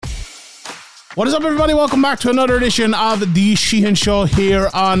What is up, everybody? Welcome back to another edition of the Sheehan Show here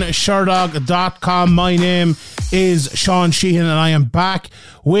on Sherdog.com. My name is Sean Sheehan and I am back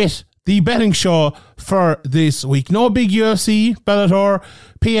with the betting show for this week. No big UFC, Bellator,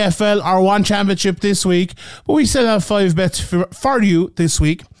 PFL or One Championship this week, but we still have 5 bets for you this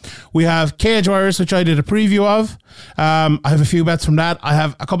week. We have Cage Warriors, which I did a preview of. I have a few bets from that. I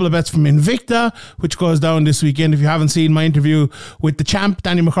have a couple of bets from Invicita, which goes down this weekend. If you haven't seen my interview with the champ,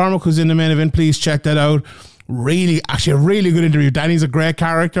 Danny McCormick, who's in the main event, please check that out. Actually a really good interview. Danny's a great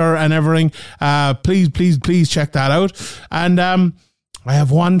character and everything. Please check that out. And I have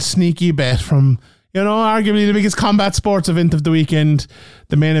one sneaky bet from, arguably the biggest combat sports event of the weekend,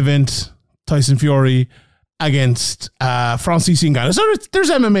 the main event, Tyson Fury against Francis Ngannou. So there's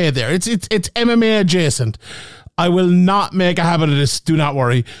MMA there. It's MMA adjacent. I will not make a habit of this, do not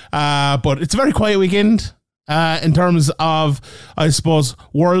worry. But it's a very quiet weekend in terms of, I suppose,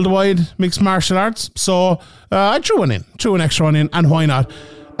 worldwide mixed martial arts. So I threw an extra one in, and why not?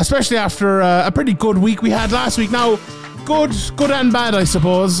 Especially after a pretty good week we had last week. Now, good and bad, I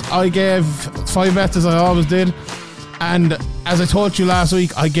suppose. I gave 5 bets, as I always did. And as I told you last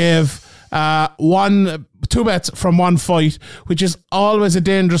week, I gave 2 bets from one fight, which is always a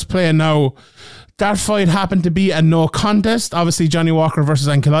dangerous play. Now, that fight happened to be a no contest. Obviously, Johnny Walker versus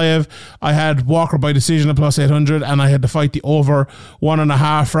Ankalaev. I had Walker by decision at plus 800, and I had to fight the over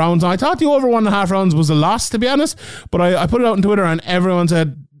 1.5 rounds. And I thought the over 1.5 rounds was a loss, to be honest, but I put it out on Twitter, and everyone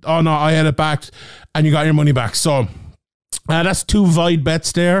said, oh no, I had it backed, and you got your money back. So that's 2 void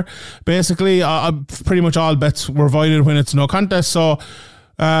bets there. Basically, pretty much all bets were voided when it's no contest. So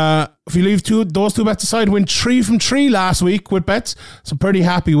if you leave those 2 bets aside, went 3 from 3 last week with bets, so pretty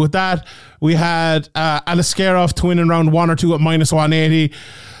happy with that. We had Aliskerov to win in round 1 or 2 at minus 180.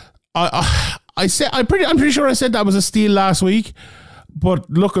 I'm pretty sure I said that was a steal last week, but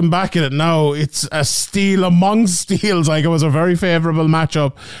looking back at it now, it's a steal among steals. Like, it was a very favourable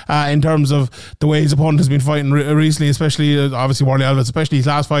matchup in terms of the way his opponent has been fighting recently, especially obviously Warley Alves, especially his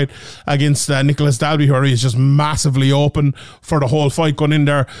last fight against Nicholas Dalby, where he's just massively open for the whole fight. Going in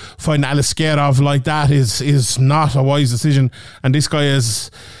there fighting Aliskerov like that is not a wise decision, and this guy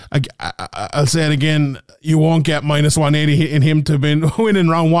is, I'll say it again, you won't get minus 180 in him to win in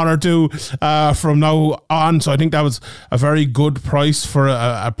round 1 or 2 from now on. So I think that was a very good price for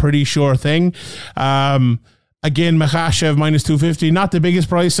a pretty sure thing. Again, Makhachev minus 250, not the biggest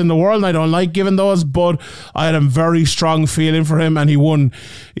price in the world, and I don't like giving those, but I had a very strong feeling for him, and he won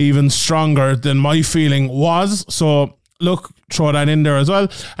even stronger than my feeling was. So look, throw that in there as well.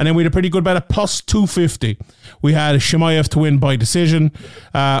 And then we had a pretty good bet at plus 250. We had Chimaev to win by decision,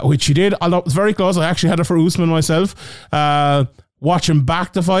 which he did, although it was very close. I actually had it for Usman myself. Watching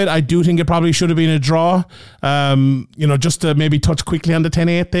back the fight, I do think it probably should have been a draw. Just to maybe touch quickly on the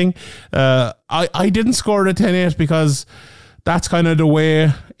 10-8 thing. I didn't score the 10-8 because that's kind of the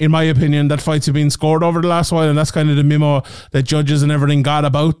way, in my opinion, that fights have been scored over the last while, and that's kind of the memo that judges and everything got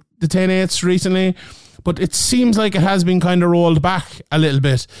about the 10-8s recently. But it seems like it has been kind of rolled back a little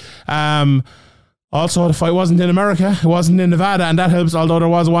bit. Also, the fight wasn't in America, it wasn't in Nevada, and that helps, although there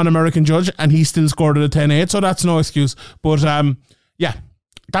was one American judge, and he still scored it a 10-8, so that's no excuse. But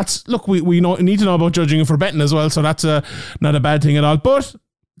we need to know about judging for betting as well, so that's not a bad thing at all. But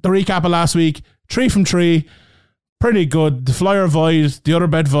the recap of last week, 3 from 3, pretty good. The flyer void, the other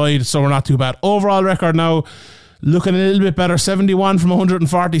bet void, so we're not too bad. Overall record now, looking a little bit better, 71 from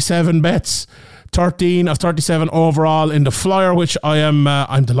 147 bets. 13 of 37 overall in the flyer, which I'm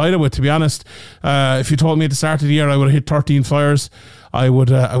delighted with, to be honest. If you told me at the start of the year I would have hit 13 flyers, I would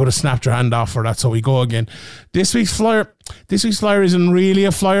have snapped your hand off for that. So we go again. This week's flyer isn't really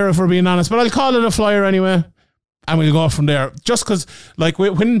a flyer, if we're being honest, but I'll call it a flyer anyway, and we'll go from there. Just because, like,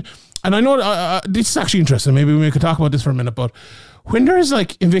 when, and I know this is actually interesting. Maybe we could talk about this for a minute, but when there's like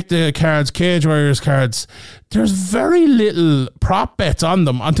Invicta cards, Cage Warriors cards, there's very little prop bets on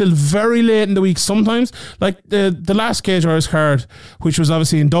them until very late in the week sometimes. Like the last Cage Warriors card, which was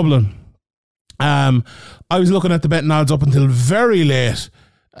obviously in Dublin, I was looking at the betting odds up until very late,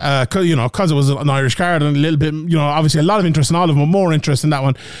 because it was an Irish card and a little bit, obviously a lot of interest in all of them, more interest in that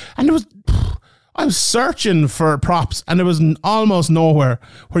one. And I was searching for props, and there was almost nowhere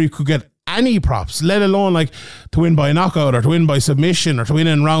where you could get any props, let alone like to win by knockout or to win by submission or to win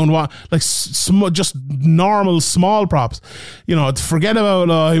in round 1, like just normal small props. Forget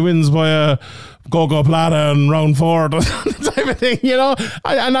about he wins by a go plata in round 4 type of thing,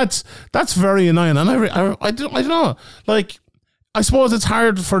 and that's very annoying. And I don't know, like, I suppose it's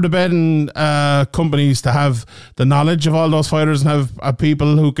hard for the betting companies to have the knowledge of all those fighters and have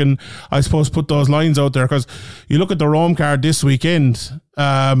people who can, I suppose, put those lines out there, because you look at the Rome card this weekend,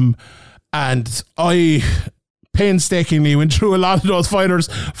 And I painstakingly went through a lot of those fighters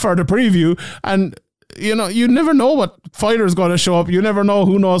for the preview, and you know, you never know what fighter is going to show up. You never know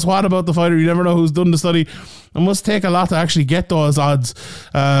who knows what about the fighter. You never know who's done the study. It must take a lot to actually get those odds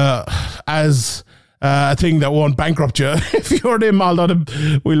as a thing that won't bankrupt you if you're them. Although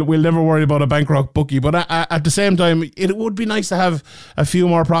we'll never worry about a bankrupt bookie, but at the same time, it would be nice to have a few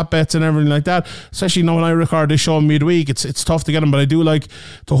more prop bets and everything like that. Especially now when I record this show midweek, it's tough to get them, but I do like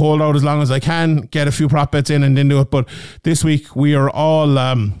to hold out as long as I can, get a few prop bets in and then do it. But this week we are all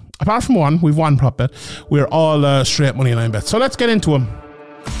apart from one, we've one prop bet, we're all straight money line bets. So let's get into them,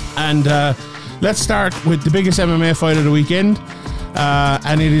 and let's start with the biggest MMA fight of the weekend.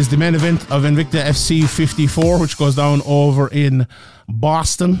 And it is the main event of Invicta FC 54, which goes down over in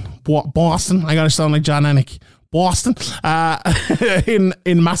Boston. Boston. I gotta sound like John Anik. Boston.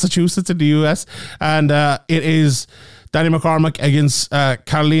 In Massachusetts in the US. And it is Danny McCormack against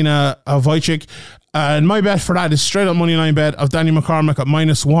Karolina Wojcik. And my bet for that is straight up money line bet of Danny McCormack at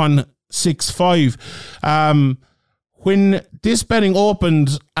minus 165. When this betting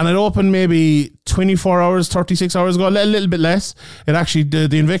opened, and it opened maybe 24 hours, 36 hours ago, a little bit less. It actually, the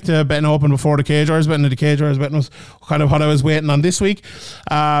Invicta betting opened before the cage. I was betting, the cage I was betting was kind of what I was waiting on this week.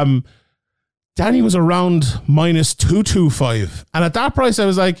 Danny was around minus 225. And at that price, I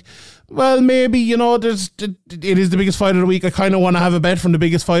was like, well, maybe, you know, it is the biggest fight of the week. I kind of want to have a bet from the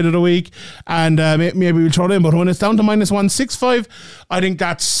biggest fight of the week, and maybe we'll throw it in. But when it's down to minus 165, I think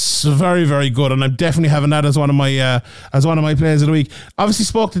that's very, very good, and I'm definitely having that as one of my plays of the week. Obviously,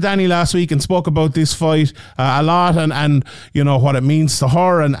 spoke to Danny last week and spoke about this fight a lot, and you know what it means to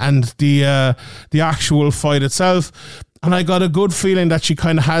her, and the actual fight itself. And I got a good feeling that she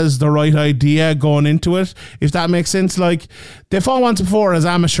kind of has the right idea going into it, if that makes sense. Like, they fought once before as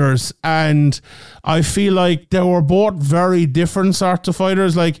amateurs, and I feel like they were both very different sorts of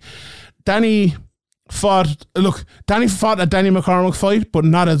fighters. Like, Danny fought a Danny McCormack fight, but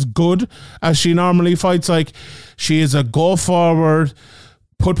not as good as she normally fights. Like, she is a go forward,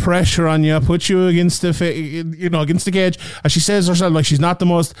 put pressure on you, put you against against the cage. As she says herself, like, she's not the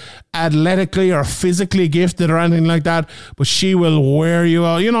most athletically or physically gifted or anything like that, but she will wear you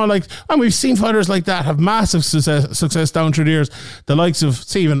out. You know, like, and we've seen fighters like that have massive success down through the years. The likes of,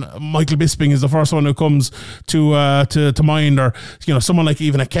 say, even Michael Bisping is the first one who comes to mind, or, you know, someone like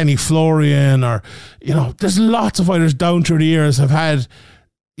even a Kenny Florian, or, you know, there's lots of fighters down through the years have had,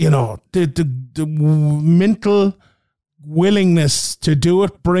 you know, the mental willingness to do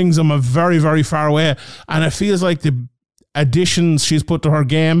it brings them a very, very far way. And it feels like the additions she's put to her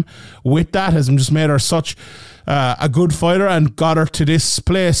game with that has just made her such a good fighter and got her to this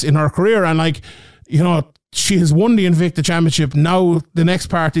place in her career. And, like, you know, she has won the Invicta Championship. Now the next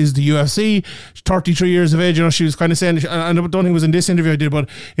part is the UFC. She's 33 years of age. You know, she was kind of saying, and I don't think it was in this interview I did, but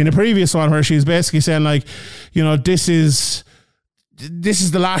in the previous one, where she was basically saying, like, you know, this is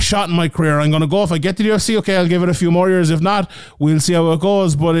the last shot in my career. I'm going to go. If I get to the UFC, okay, I'll give it a few more years. If not, we'll see how it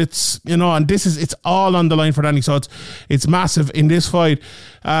goes. But it's, you know, and it's all on the line for Danny. So it's massive in this fight.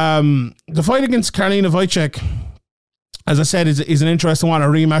 The fight against Karolina Wojcik, as I said, is an interesting one, a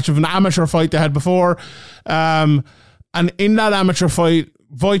rematch of an amateur fight they had before. And in that amateur fight,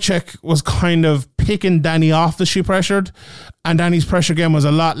 Wojcik was kind of picking Danny off as she pressured, and Danny's pressure game was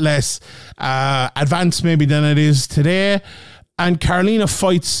a lot less advanced maybe than it is today. And Karolina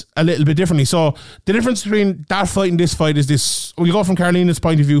fights a little bit differently. So the difference between that fight and this fight is this. We'll go from Karolina's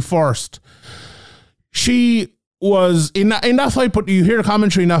point of view first. She was in that fight, but you hear the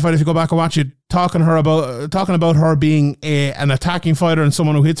commentary in that fight if you go back and watch it, talking about her being an attacking fighter and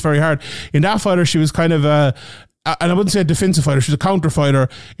someone who hits very hard. In that fighter, she was kind of and I wouldn't say a defensive fighter, she was a counter fighter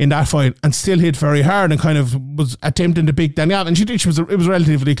in that fight, and still hit very hard and kind of was attempting to pick Danny out. And it was a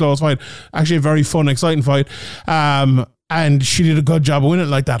relatively close fight, actually a very fun, exciting fight. And she did a good job of winning it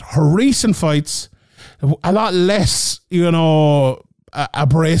like that. Her recent fights, a lot less, you know,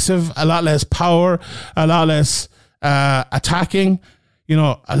 abrasive, a lot less power, a lot less attacking, you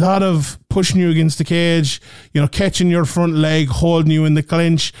know, a lot of pushing you against the cage, you know, catching your front leg, holding you in the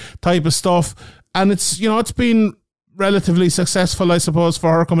clinch type of stuff. And it's, you know, it's been relatively successful, I suppose,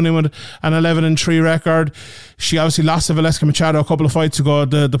 for her, coming in with an 11-3 record. She obviously lost to Valeska Machado a couple of fights ago,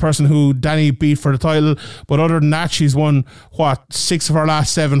 the person who Danny beat for the title. But other than that, she's won 6 of her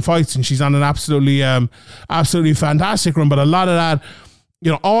last 7 fights, and she's on an absolutely fantastic run. But a lot of that,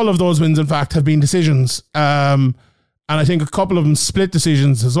 you know, all of those wins, in fact, have been decisions. And I think a couple of them split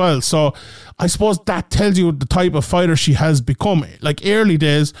decisions as well. So I suppose that tells you the type of fighter she has become. Like, early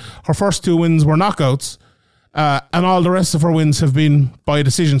days, her first 2 wins were knockouts. And all the rest of her wins have been by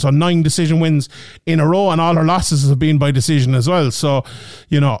decision. So 9 decision wins in a row, and all her losses have been by decision as well. So,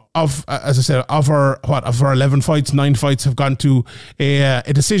 as I said, of her 11 fights, 9 fights have gone to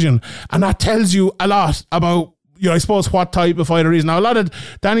a decision. And that tells you a lot about, I suppose, what type of fighter he is. Now, a lot of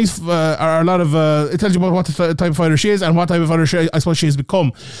Danny's, it tells you about what type of fighter she is and what type of fighter I suppose she has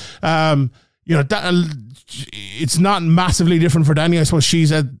become. It's not massively different for Danny. I suppose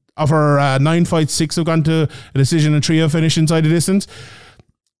she's of her 9 fights, 6 have gone to a decision and 3 have finished inside the distance.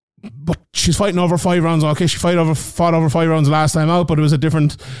 But she's fighting over 5 rounds. Okay, she fought over 5 rounds last time out, but it was a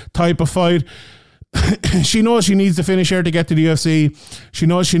different type of fight. She knows she needs the finish here to get to the UFC. She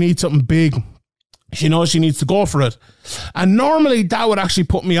knows she needs something big. She knows she needs to go for it. And normally that would actually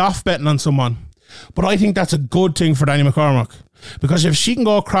put me off betting on someone. But I think that's a good thing for Danny McCormack. Because if she can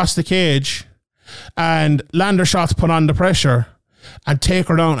go across the cage and land her shots, put on the pressure, and take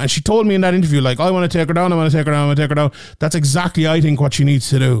her down. And she told me in that interview, like, I want to take her down, I want to take her down, I want to take her down. That's exactly, I think, what she needs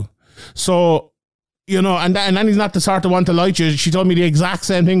to do. So, and Danny's not the sort of one to lie to you. She told me the exact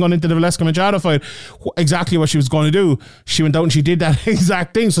same thing going into the Valeska Machado fight, exactly what she was going to do. She went out and she did that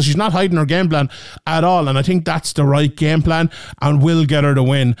exact thing. So she's not hiding her game plan at all. And I think that's the right game plan and will get her to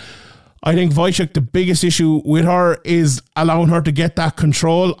win. I think Wojcik, the biggest issue with her is allowing her to get that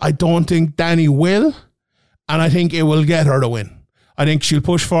control. I don't think Danny will. And I think it will get her to win. I think she'll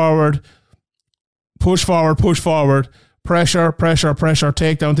push forward, pressure,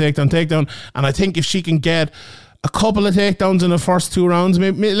 takedown. And I think if she can get a couple of takedowns in the first 2 rounds,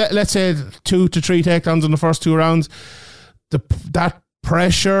 maybe let's say 2 to 3 takedowns in the first 2 rounds, that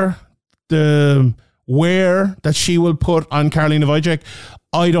pressure, the wear that she will put on Karolina Wojcik,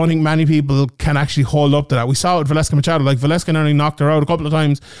 I don't think many people can actually hold up to that. We saw it with Valeska Machado. Like, Valeska nearly knocked her out a couple of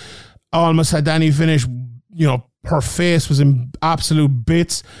times. Almost had Danny finish, her face was in absolute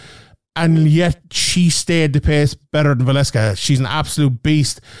bits, and yet she stayed the pace better than Valeska. She's an absolute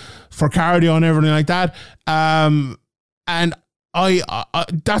beast for cardio and everything like that. And I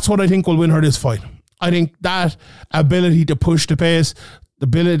that's what I think will win her this fight. I think that ability to push the pace, the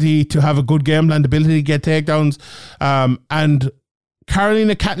ability to have a good game plan, the ability to get takedowns, and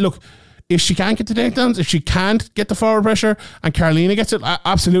Karolina can't look. If she can't get the takedowns, if she can't get the forward pressure and Karolina gets it,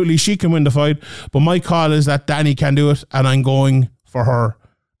 absolutely she can win the fight. But my call is that Danny can do it, and I'm going for her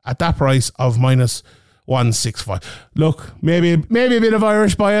at that price of -165. Look, maybe a bit of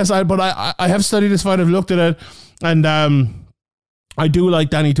Irish bias, but I have studied this fight, I've looked at it, and I do like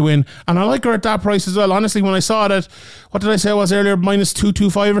Danny to win, and I like her at that price as well. Honestly, when I saw it at, what did I say it was earlier,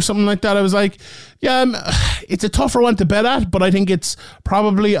 -225 or something like that, I was like, yeah, it's a tougher one to bet at, but I think it's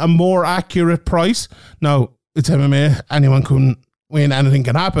probably a more accurate price. Now, it's MMA, anyone can win, anything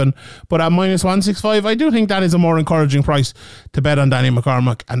can happen, but at -165, I do think that is a more encouraging price to bet on Danny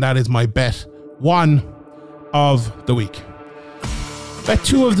McCormack, and that is my bet 1 of the week. Bet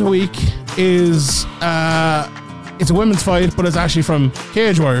 2 of the week is it's a women's fight, but it's actually from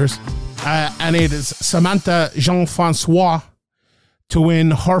Cage Warriors, and it is Samantha Jean-Francois to win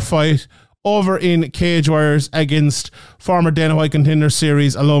her fight over in Cage Warriors against former Dana White Contender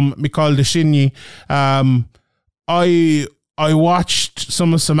Series alum Mikael Deschigny. I watched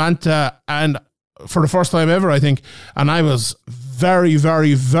some of Samantha, and for the first time ever, I think, and I was very,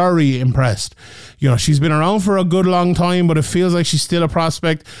 very, very impressed. She's been around for a good long time, but it feels like she's still a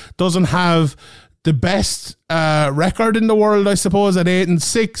prospect. Doesn't have the best record in the world, I suppose, at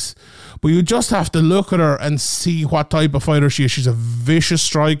 8-6. But you just have to look at her and see what type of fighter she is. She's a vicious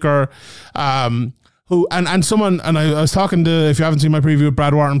striker. I was talking to, if you haven't seen my preview with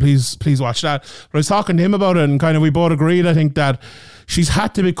Brad Wharton, please watch that. But I was talking to him about it, and kind of we both agreed, I think, that she's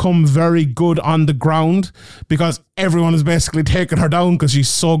had to become very good on the ground because everyone is basically taking her down because she's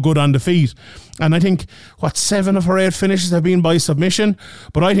so good on the feet. And I think, 7 of her 8 finishes have been by submission.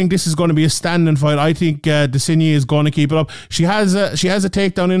 But I think this is going to be a standing fight. I think Deschigny is going to keep it up. She has a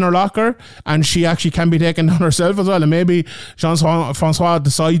takedown in her locker, and she actually can be taken down herself as well. And maybe Jean-Francois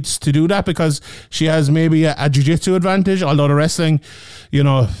decides to do that because she has maybe a jiu-jitsu advantage, although the wrestling,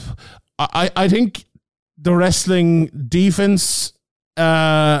 I think the wrestling defense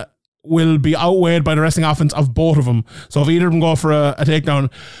will be outweighed by the wrestling offense of both of them. So if either of them go for a takedown,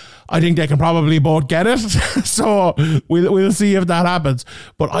 I think they can probably both get it. So we'll see if that happens.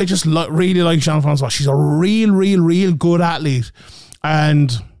 But I just really like Jean-Francois. She's a real good athlete.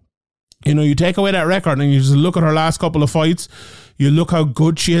 And, You know, you take away that record and you just look at her last couple of fights. You look how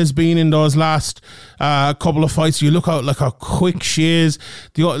good she has been in those last couple of fights. You look how quick she is.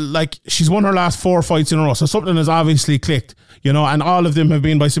 She's won her last 4 fights in a row. So something has obviously clicked, you know, and all of them have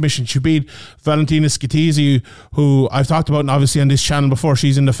been by submission. She beat Valentina Skitisi, who I've talked about obviously on this channel before.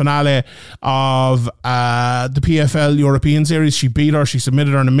 She's in the finale of the PFL European Series. She beat her. She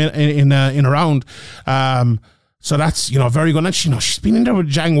submitted her in a round. So that's, you know, very good. And she, you know, she's been in there with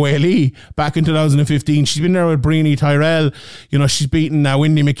Zhang Weili back in 2015. She's been there with Brini Tyrell. You know, she's beaten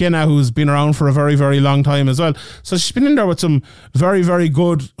Wendy McKenna, who's been around for a very, very long time as well. So she's been in there with some very, very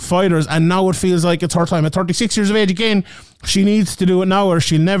good fighters. And now it feels like it's her time. At 36 years of age, again, she needs to do it now or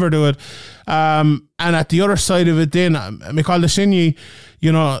she'll never do it. And at the other side of it then, Mikhail Desinyi,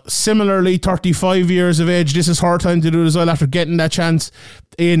 you know, similarly 35 years of age. This is her time to do it as well after getting that chance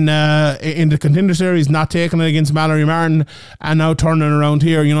in the Contender Series, not taking it against Mallory Martin and now turning around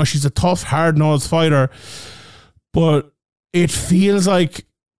here. You know, she's a tough, hard-nosed fighter, but it feels like,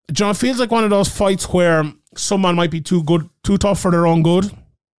 you know, it feels like one of those fights where someone might be too tough for their own good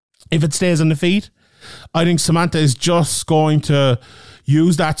if it stays on the feet. I think Samantha is just going to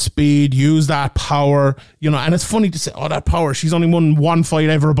use that speed, use that power, you know, and it's funny to say, oh, that power, she's only won 1 fight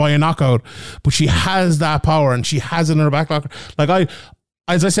ever by a knockout, but she has that power and she has it in her back locker. Like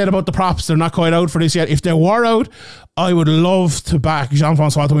as I said about the props, they're not quite out for this yet. If they were out, I would love to back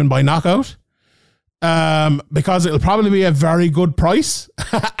Jean-Francois to win by knockout. Because it'll probably be a very good price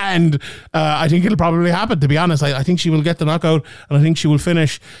and I think it'll probably happen, to be honest. I think she will get the knockout and I think she will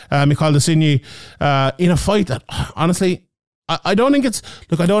finish Mikhail Desinyi in a fight that, honestly, I don't think it's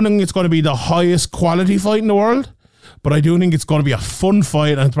going to be the highest quality fight in the world, but I do think it's going to be a fun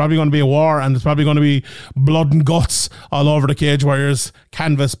fight and it's probably going to be a war and it's probably going to be blood and guts all over the Cage Warriors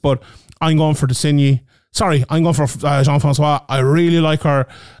canvas, but I'm going for Desinyi. Sorry, I'm going for Jean-Francois. I really like her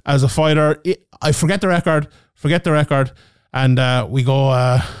as a fighter. I forget the record, and we go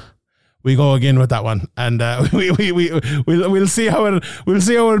again with that one, and we'll see how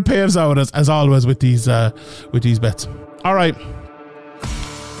it paves out as always with these bets. All right,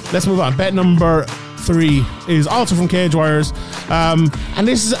 let's move on. Bet number 3 is also from Cage Warriors, and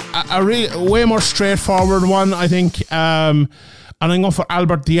this is a way more straightforward one, I think. And I'm going for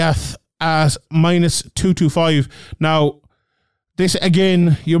Albert Diaz at minus 225. Now, this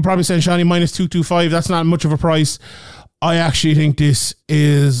again, you'll probably say, Shani, minus 225. That's not much of a price. I actually think this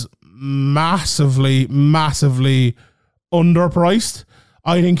is massively, massively underpriced.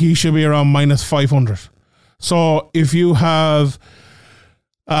 I think he should be around minus 500. So if you have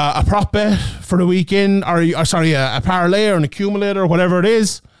a prop bet for the weekend, or a parlay or an accumulator, whatever it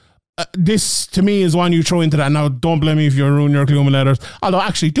is, this to me is one you throw into that. Now, don't blame me if you ruin your accumulators. Although,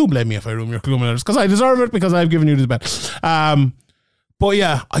 actually, do blame me if I ruin your accumulators because I deserve it because I've given you this bet. But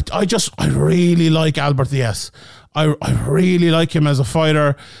yeah, I really like Albert Diaz. I really like him as a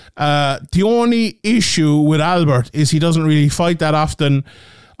fighter. The only issue with Albert is he doesn't really fight that often.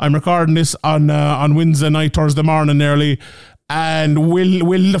 I'm recording this on Wednesday night, Thursday morning nearly. And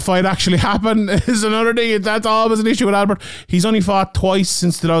will the fight actually happen is another thing. That's always an issue with Albert. He's only fought twice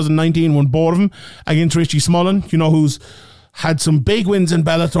since 2019, won both of them against Richie Smullen, you know, who's had some big wins in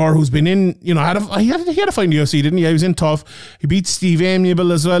Bellator, who's been in, you know, he had a fight in the UFC, didn't he? He was in tough. He beat Steve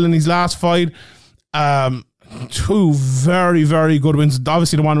Amiable as well in his last fight. 2 very, very good wins.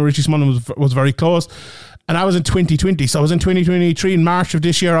 Obviously, the one with Richie Smullen was very close. And that was in 2020. So I was in 2023 in March of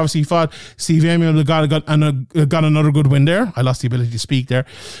this year. Obviously, he fought Steve Amiable, got another good win there. I lost the ability to speak there.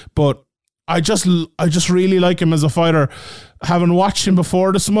 But I just really like him as a fighter. Having watched him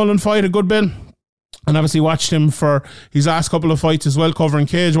before the Smullen fight a good bit, and obviously watched him for his last couple of fights as well, covering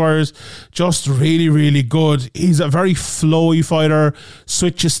Cage Warriors, just really, really good. He's a very flowy fighter,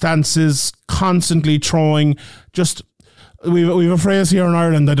 switches stances, constantly throwing, just... We've a phrase here in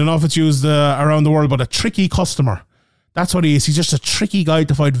Ireland, I don't know if it's used around the world, but a tricky customer. That's what he is. He's just a tricky guy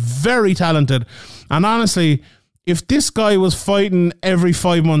to fight, very talented. And honestly, if this guy was fighting every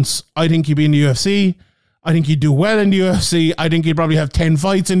 5 months, I think he'd be in the UFC. I think he'd do well in the UFC. I think he'd probably have 10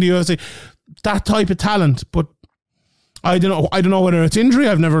 fights in the UFC. That type of talent. But I don't know whether it's injury.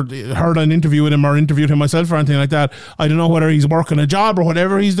 I've never heard an interview with him or interviewed him myself or anything like that. I don't know whether he's working a job or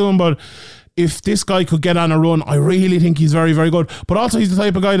whatever he's doing, but if this guy could get on a run, I really think he's very, very good. But also he's the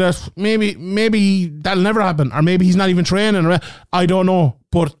type of guy that maybe that'll never happen, or maybe he's not even training. I don't know.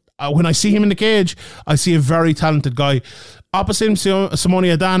 But when I see him in the cage, I see a very talented guy. Opposite him, Simone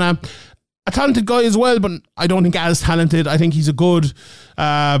Adana, a talented guy as well, but I don't think as talented. I think he's a good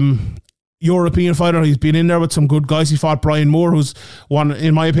European fighter. He's been in there with some good guys. He fought Brian Moore, who's one,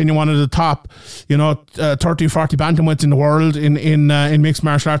 in my opinion, one of the top, 30 or 40 bantamweights in the world in mixed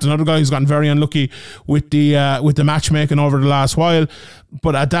martial arts. Another guy who's gotten very unlucky with the matchmaking over the last while.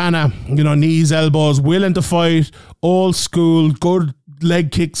 But Adana, knees, elbows, willing to fight, old school, good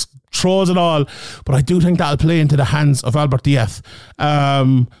leg kicks, throws it all. But I do think that'll play into the hands of Albert Diaz.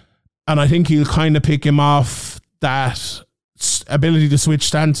 And I think he'll kind of pick him off that ability to switch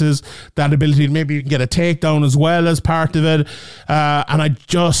stances, that ability to maybe get a takedown as well as part of it. And I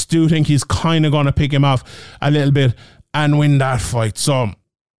just do think he's kind of going to pick him off a little bit and win that fight. So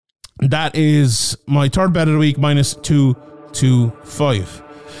that is my third bet of the week, minus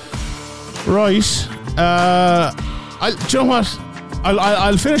 225. Right. Do you know what?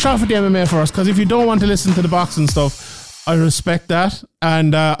 I'll finish off with the MMA first, because if you don't want to listen to the boxing stuff, I respect that.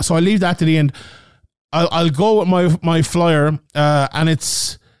 And so I'll leave that to the end. I'll go with my flyer, and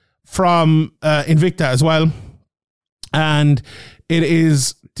it's from Invicta as well. And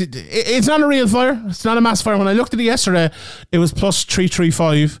it's not a real flyer. It's not a mass flyer. When I looked at it yesterday, it was plus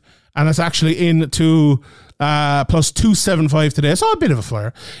 335, and it's actually into plus 275 today. So a bit of a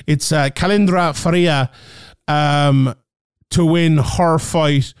flyer. It's Kalindra Faria to win her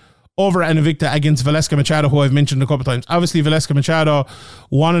fight over at Invicta against Valeska Machado, who I've mentioned a couple of times. Obviously, Valeska Machado,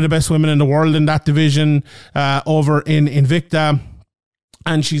 one of the best women in the world in that division, over in Invicta.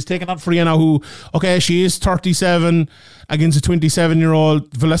 And she's taken up Faria now, who, she is 37 against a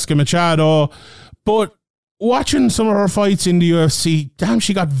 27-year-old Valeska Machado. But watching some of her fights in the UFC, damn,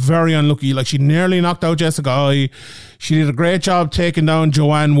 she got very unlucky. Like, she nearly knocked out Jessica Eye. She did a great job taking down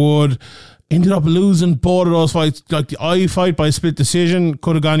Joanne Wood. Ended up losing both of those fights. Like the Eye fight by split decision,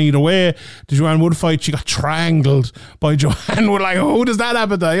 could have gone either way. The Joanne Wood fight, she got triangled by Joanne Wood. Like, who does that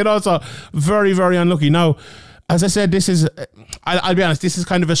happen to? So very, very unlucky. Now, as I said, this is, I'll be honest, this is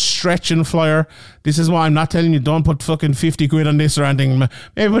kind of a stretch and flyer. This is why I'm not telling you don't put fucking 50 quid on this or anything.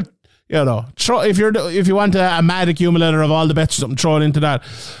 Maybe put, if you want a mad accumulator of all the bets or something, throw it into that.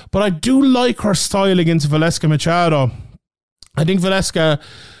 But I do like her style against Valeska Machado. I think Valeska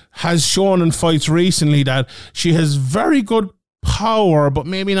has shown in fights recently that she has very good power, but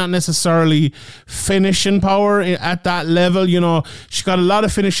maybe not necessarily finishing power at that level. She got a lot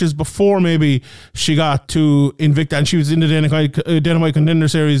of finishes before maybe she got to Invicta, and she was in the Dynamite Contender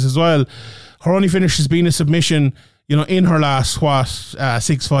Series as well. Her only finish has been a submission, in her last,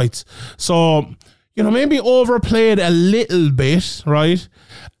 6 fights. So, maybe overplayed a little bit, right?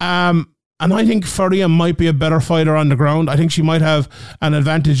 And I think Faria might be a better fighter on the ground. I think she might have an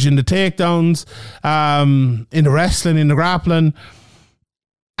advantage in the takedowns, in the wrestling, in the grappling.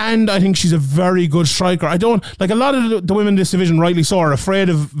 And I think she's a very good striker. A lot of the women in this division, rightly so, are afraid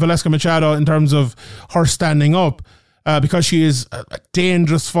of Valeska Machado in terms of her standing up, because she is a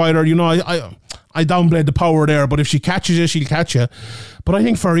dangerous fighter. I downplayed the power there, but if she catches you, she'll catch you. But I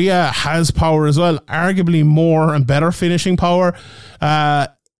think Faria has power as well, arguably more and better finishing power.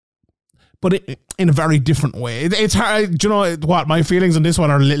 But in a very different way. It's hard. Do you know what? My feelings on this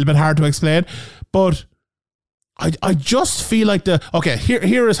one are a little bit hard to explain. But I just feel like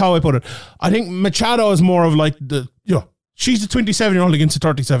here is how I put it. I think Machado is more of like she's a 27-year-old against a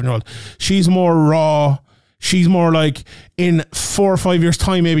 37-year-old. She's more raw. She's more like, in 4 or 5 years'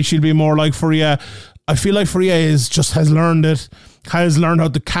 time, maybe she'll be more like Faria. I feel like Faria has learned how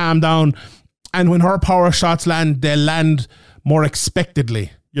to calm down. And when her power shots land, they land more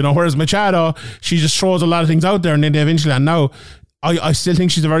expectedly. Whereas Machado, she just throws a lot of things out there and then they eventually land. Now, I still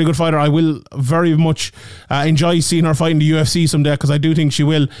think she's a very good fighter. I will very much enjoy seeing her fight in the UFC someday, because I do think she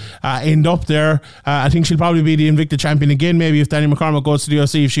will end up there. I think she'll probably be the Invicta champion again, maybe if Danny McCormick goes to the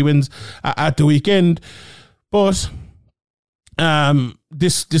UFC, if she wins at the weekend. But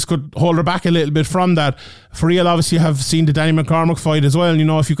this could hold her back a little bit from that. For real, obviously, have seen the Danny McCormick fight as well.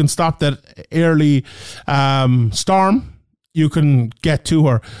 If you can stop that early storm, you can get to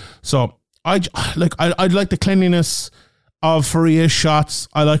her. So I'd like the cleanliness of Faria's shots.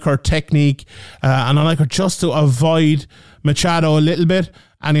 I like her technique, and I like her just to avoid Machado a little bit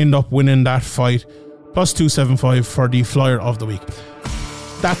and end up winning that fight. Plus 275 for the flyer of the week.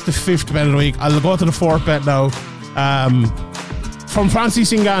 That's the 5th bet of the week. I'll go to the 4th bet now. From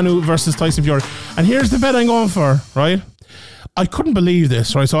Francis Ngannou versus Tyson Fury. And here's the bet I'm going for, right? I couldn't believe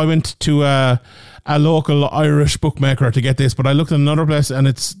this, right? So I went to a local Irish bookmaker to get this, but I looked at another place and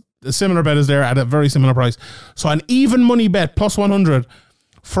it's a similar bet is there at a very similar price. So an even money bet, plus 100,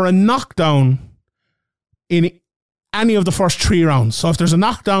 for a knockdown in any of the first 3 rounds. So if there's a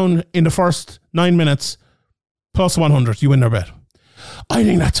knockdown in the first 9 minutes, plus 100, you win their bet. I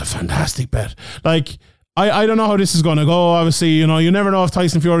think that's a fantastic bet. Like, I don't know how this is going to go. Obviously, you never know if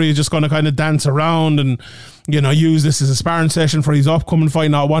Tyson Fury is just going to kind of dance around and, use this as a sparring session for his upcoming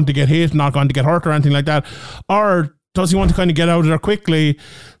fight, not want to get hit, not going to get hurt or anything like that. Or does he want to kind of get out of there quickly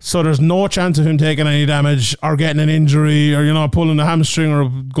so there's no chance of him taking any damage or getting an injury or, pulling a hamstring or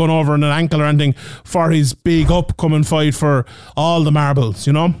going over in an ankle or anything for his big upcoming fight for all the marbles,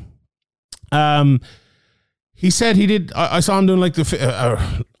 He said he did. I saw him doing like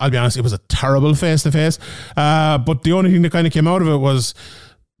I'll be honest, it was a terrible face-to-face. But the only thing that kind of came out of it was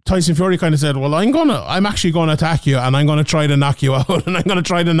Tyson Fury kind of said, well, I'm actually going to attack you and I'm going to try to knock you out and I'm going to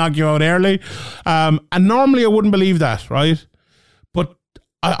try to knock you out early. And normally I wouldn't believe that, right? But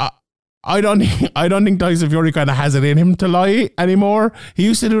I don't think Tyson Fury kind of has it in him to lie anymore. He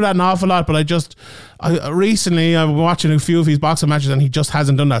used to do that an awful lot, but recently I've been watching a few of his boxing matches and he just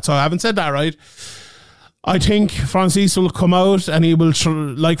hasn't done that. So I haven't said that, right? I think Francis will come out and he will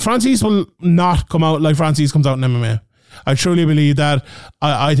Francis will not come out like Francis comes out in MMA. I truly believe that.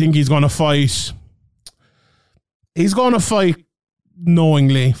 I think he's going to fight. He's going to fight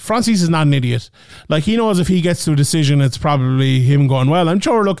knowingly. Francis is not an idiot. He knows if he gets to a decision, it's probably him going, well, I'm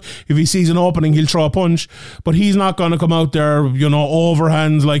sure, look, if he sees an opening, he'll throw a punch, but he's not going to come out there,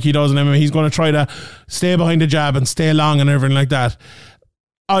 overhands like he does in MMA. He's going to try to stay behind the jab and stay long and everything like that.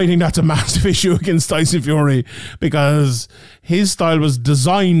 I think that's a massive issue against Tyson Fury because his style was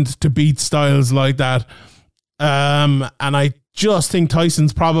designed to beat styles like that. And I just think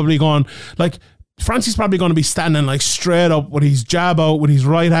Tyson's probably going, Francis probably going to be standing straight up with his jab out, with his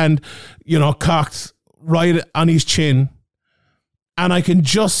right hand, cocked right on his chin. And I can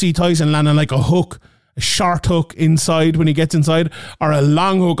just see Tyson landing like a hook, a short hook inside when he gets inside, or a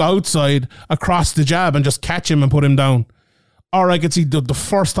long hook outside across the jab and just catch him and put him down. Or I could see the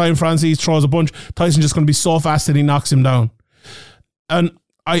first time Francis throws a punch, Tyson just going to be so fast that he knocks him down. And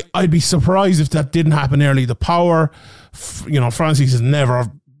I'd be surprised if that didn't happen early. The power, Francis has never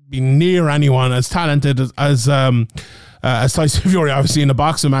been near anyone as talented as Tyson Fury, obviously, in a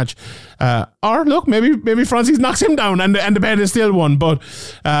boxing match. Or look, maybe Francis knocks him down and the bet is still won. But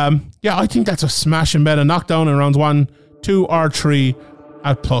I think that's a smashing bet, a knockdown in rounds 1, 2, or 3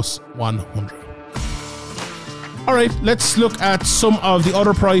 at plus 100. All right, let's look at some of the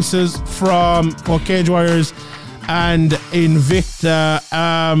other prices from both Cage Warriors and Invicta.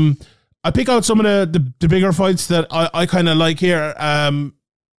 I pick out some of the bigger fights that I kind of like here. Alan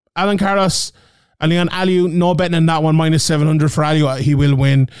Carlos and Leon Aliu, no betting in that one, minus 700 for Aliu. He will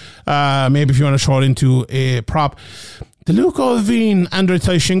win. Maybe if you want to throw it into a prop. The Luko Veen Andrei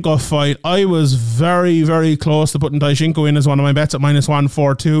Tyshenko fight, I was very, very close to putting Tyshenko in as one of my bets at minus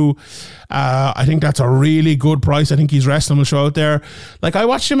 142. I think that's a really good price. I think his wrestling will show out there. I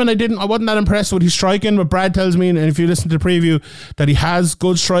watched him and I wasn't that impressed with his striking, but Brad tells me, and if you listen to the preview, that he has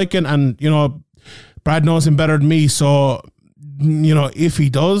good striking, and Brad knows him better than me. So if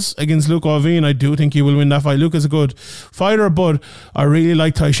he does against Luko Veen, I do think he will win that fight. Luke is a good fighter, but I really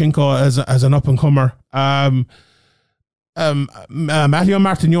like Tyshenko as an up and comer. Matteo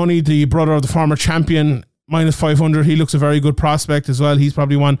Martignoni, the brother of the former champion, minus 500. He looks a very good prospect as well. He's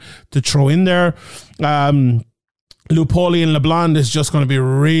probably one to throw in there. Lupoli and LeBlanc is just going to be a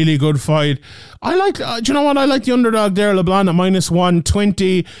really good fight. I like, do you know what? I like the underdog there, LeBlanc at minus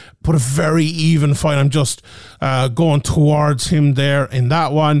 120, but a very even fight. I'm just going towards him there in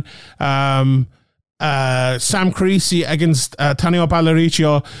that one. Sam Creasy against Tanio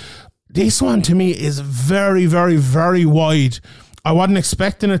Pallariccio. This one to me is very, very, very wide. I wasn't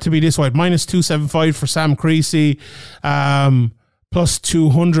expecting it to be this wide. Minus 275 for Sam Creasy, plus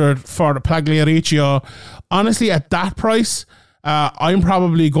 200 for the Pagliariccio. Honestly, at that price, I'm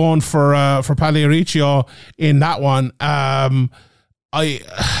probably going for Pagliariccio in that one. I'd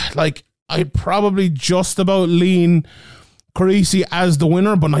probably just about lean Creasy as the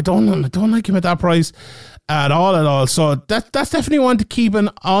winner, but I don't like him at that price at all. So that's definitely one to keep an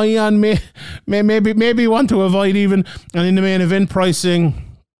eye on. Maybe one to avoid even. And in the main event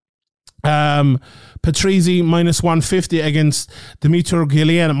pricing, Patrizzi minus 150 against Dimitar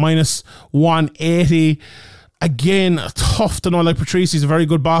Gillian at minus 180. Again, tough to know. Patrizzi's a very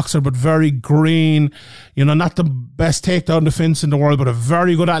good boxer, but very green. Not the best takedown defense in the world, but a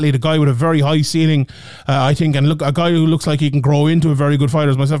very good athlete. A guy with a very high ceiling, I think. And look, a guy who looks like he can grow into a very good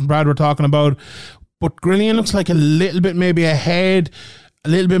fighter, as myself and Brad were talking about. But Grillian looks like a little bit maybe ahead, a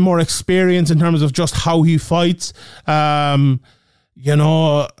little bit more experience in terms of just how he fights. Good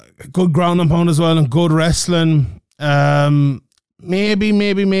ground and pound as well, and good wrestling. Maybe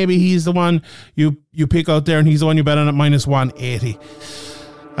he's the one you pick out there, and he's the one you bet on at minus 180.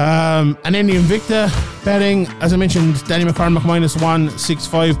 And then the Invicta betting, as I mentioned, Danny McCormack minus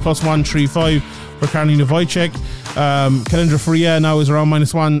 165 plus 135 for Karolina Wojcik. Kalindra Faria now is around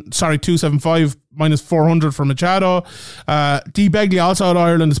 275 minus 400 for Machado. Dee Begley, also out of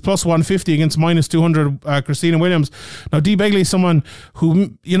Ireland, is plus 150 against minus 200 Christina Williams. Now Dee Begley is someone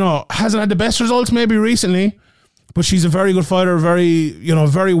who, you know, hasn't had the best results maybe recently, but she's a very good fighter,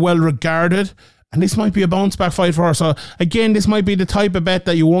 very well regarded. And this might be a bounce back fight for her. So again, this might be the type of bet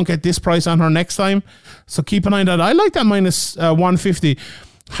that you won't get this price on her next time. So keep an eye on that. I like that minus 150.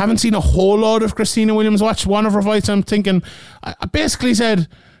 Haven't seen a whole lot of Christina Williams. Watched one of her fights. I'm thinking, I basically said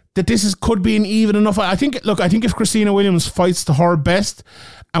that could be an even enough. I think if Christina Williams fights to her best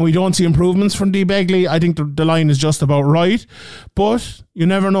and we don't see improvements from Dee Begley, I think the line is just about right. But you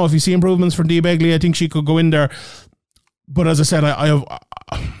never know. If you see improvements from Dee Begley, I think she could go in there. But as I said,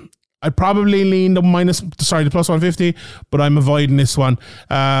 I'd probably lean the plus 150, but I'm avoiding this one.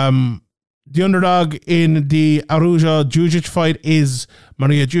 The underdog in the Araujo Jujic fight is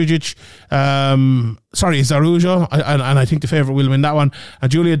Maria Jujic. Is Araujo, and I think the favourite will win that one.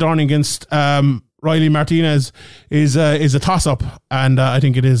 And Julia Dorning against Riley Martinez is a toss-up, and I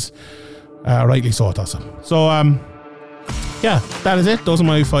think it is rightly so a toss-up. So, that is it. Those are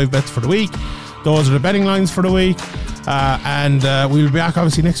my 5 bets for the week. Those are the betting lines for the week. And we'll be back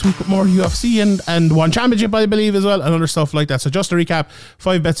obviously next week with more UFC and one championship, I believe, as well, and other stuff like that. So just to recap,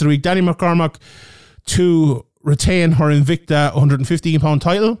 5 bets of the week. Danny McCormack to retain her Invicta 115-pound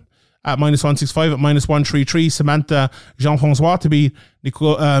title at minus 165 at minus 133. Samantha Jean-Francois to beat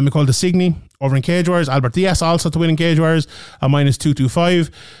Nicole Designy over in Cage Warriors. Albert Diaz also to win in Cage Warriors at minus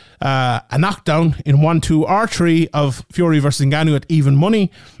 225. A knockdown in 1-2 or 3 of Fury versus Ngannou at even money,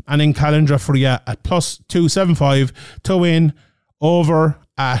 and then Kalindra Faria at plus 275 to win over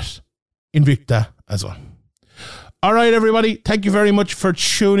at Invicta as well. All right, everybody, thank you very much for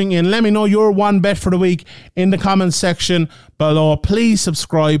tuning in. Let me know your one bet for the week in the comments section below. Please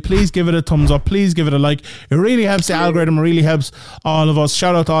subscribe. Please give it a thumbs up. Please give it a like. It really helps the algorithm. It really helps all of us.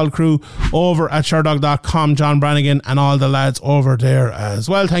 Shout out to all the crew over at sherdog.com, John Brannigan, and all the lads over there as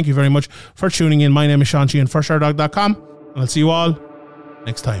well. Thank you very much for tuning in. My name is Sean Sheehan for sherdog.com, and I'll see you all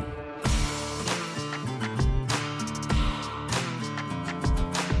next time.